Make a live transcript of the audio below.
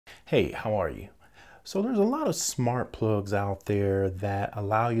Hey, how are you? So there's a lot of smart plugs out there that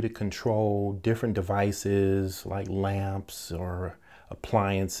allow you to control different devices like lamps or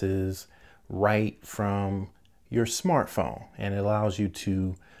appliances right from your smartphone. And it allows you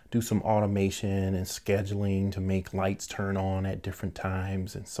to do some automation and scheduling to make lights turn on at different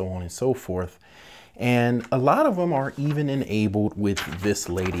times and so on and so forth. And a lot of them are even enabled with this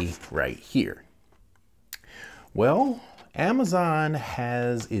lady right here. Well, Amazon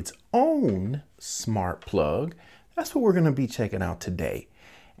has its own smart plug. That's what we're going to be checking out today.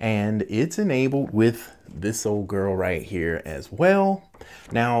 And it's enabled with this old girl right here as well.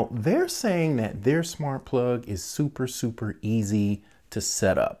 Now, they're saying that their smart plug is super easy to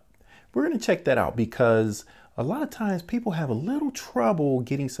set up. We're going to check that out because a lot of times people have a little trouble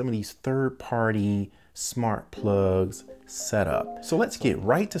getting some of these third-party smart plugs set up. So let's get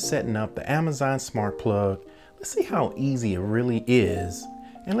right to setting up the Amazon smart plug. Let's see how easy it really is,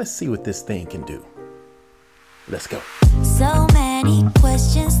 and let's see what this thing can do. Let's go. So many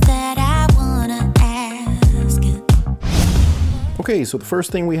questions that I wanna ask. Okay, so the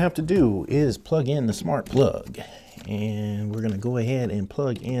first thing we have to do is plug in the smart plug. And we're gonna go ahead and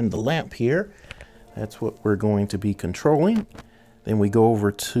plug in the lamp here. That's what we're going to be controlling. Then we go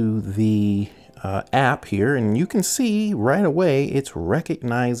over to the app here, and you can see right away it's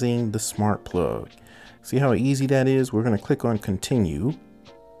recognizing the smart plug. See how easy that is? We're going to click on continue.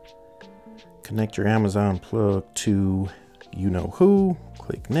 Connect your Amazon plug to you know who.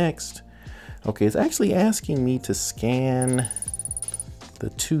 Click next. Okay, it's actually asking me to scan the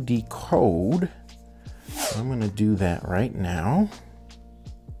 2D code. I'm going to do that right now.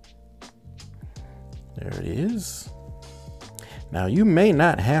 There it is. Now you may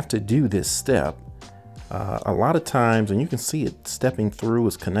not have to do this step. A lot of times, and you can see it stepping through,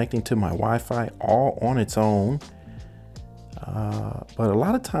 is connecting to my Wi-Fi all on its own. But a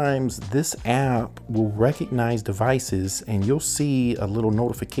lot of times this app will recognize devices and you'll see a little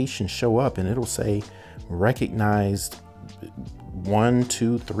notification show up and it'll say recognized 1,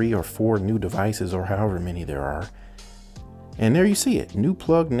 2, 3, or 4 new devices, or however many there are. And there you see it. New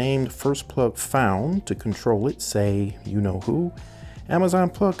plug named first plug found. To control it, say you know who. Amazon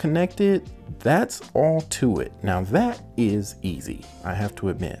plug connected. That's all to it. Now that is easy. I have to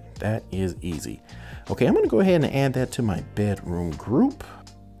admit, that is easy. Okay, I'm gonna go ahead and add that to my bedroom group.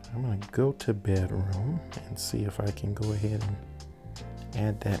 I'm gonna go to bedroom and see if I can go ahead and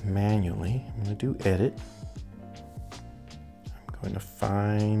add that manually. I'm gonna do edit. I'm going to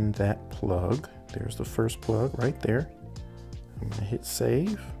find that plug. There's the first plug right there. I'm gonna hit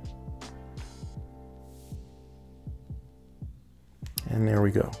save. And there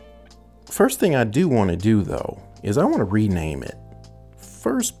we go. First thing I do want to do though, is I want to rename it.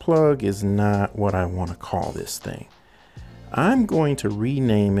 First plug is not what I want to call this thing. I'm going to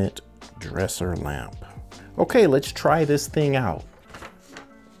rename it dresser lamp. Okay, let's try this thing out.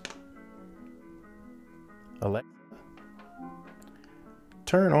 Alexa,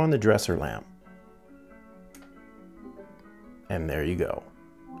 turn on the dresser lamp. And there you go.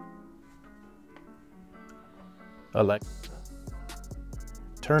 Alexa,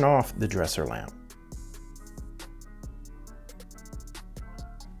 turn off the dresser lamp.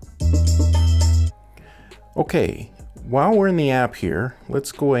 Okay, while we're in the app here,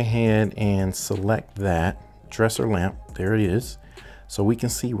 let's go ahead and select that dresser lamp. There it is. So we can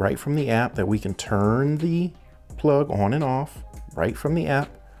see right from the app that we can turn the plug on and off right from the app,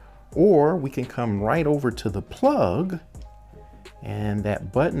 or we can come right over to the plug, and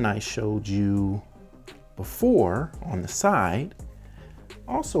that button I showed you before on the side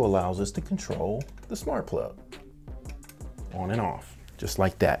also allows us to control the smart plug on and off, just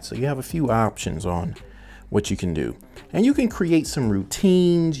like that. So you have a few options on what you can do, and you can create some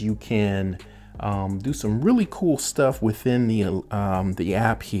routines. You can do some really cool stuff within the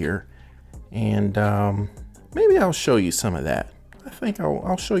app here, and maybe I'll show you some of that. I think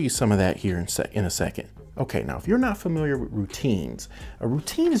I'll show you some of that here in a second. Okay, now if you're not familiar with routines, a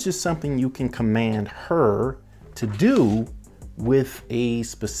routine is just something you can command her to do with a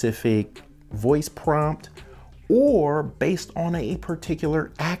specific voice prompt or based on a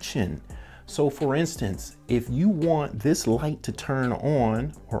particular action. So for instance, if you want this light to turn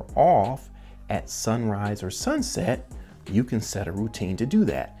on or off at sunrise or sunset, you can set a routine to do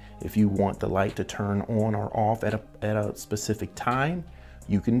that. If you want the light to turn on or off at a specific time,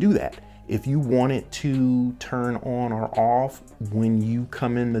 you can do that. If you want it to turn on or off when you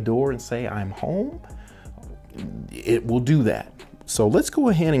come in the door and say, I'm home, it will do that. So let's go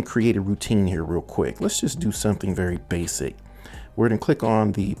ahead and create a routine here real quick. Let's just do something very basic. We're going to click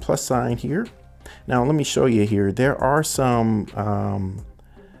on the plus sign here. Now let me show you here. There are some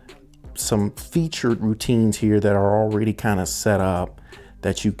some featured routines here that are already kind of set up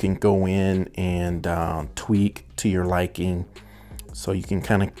that you can go in and tweak to your liking. So you can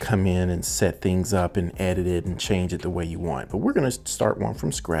kind of come in and set things up and edit it and change it the way you want. But we're going to start one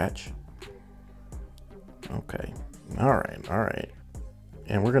from scratch. Okay. All right.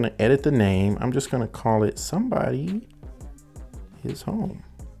 And we're going to edit the name. I'm just going to call it Somebody Is Home.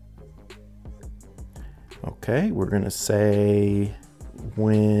 Okay. We're going to say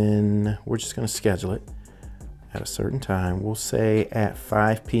when we're just going to schedule it at a certain time. We'll say at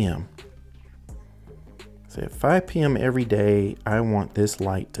 5 p.m. So at 5 p.m. every day, I want this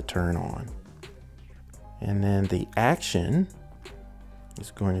light to turn on. And then the action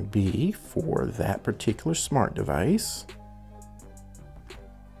is going to be for that particular smart device.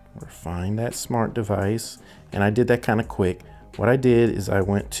 Or find that smart device. And I did that kind of quick. What I did is I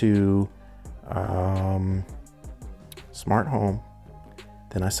went to Smart Home.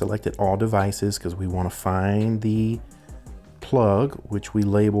 Then I selected all devices because we want to find the plug, which we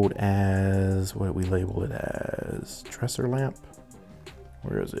labeled as, what did we label it as? Dresser lamp.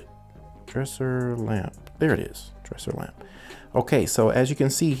 Where is it? Dresser lamp. There it is. Dresser lamp. Okay, so as you can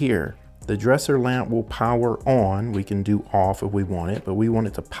see here, the dresser lamp will power on. We can do off if we want it, but we want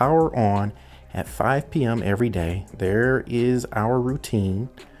it to power on at 5 p.m. every day. There is our routine.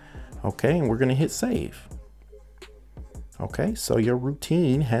 Okay, and we're going to hit save. Okay, so your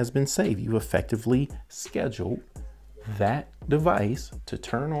routine has been saved. You effectively scheduled that device to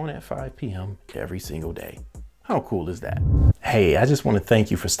turn on at 5 p.m. every single day. How cool is that? Hey, I just want to thank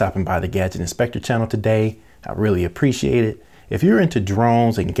you for stopping by the Gadget Inspector channel today. I really appreciate it. If you're into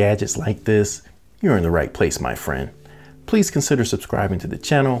drones and gadgets like this, you're in the right place, my friend. Please consider subscribing to the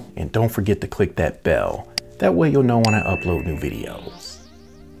channel and don't forget to click that bell. That way you'll know when I upload new videos.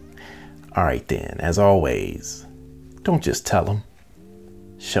 All right then, as always, don't just tell them,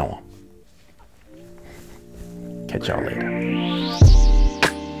 show them. Catch y'all later.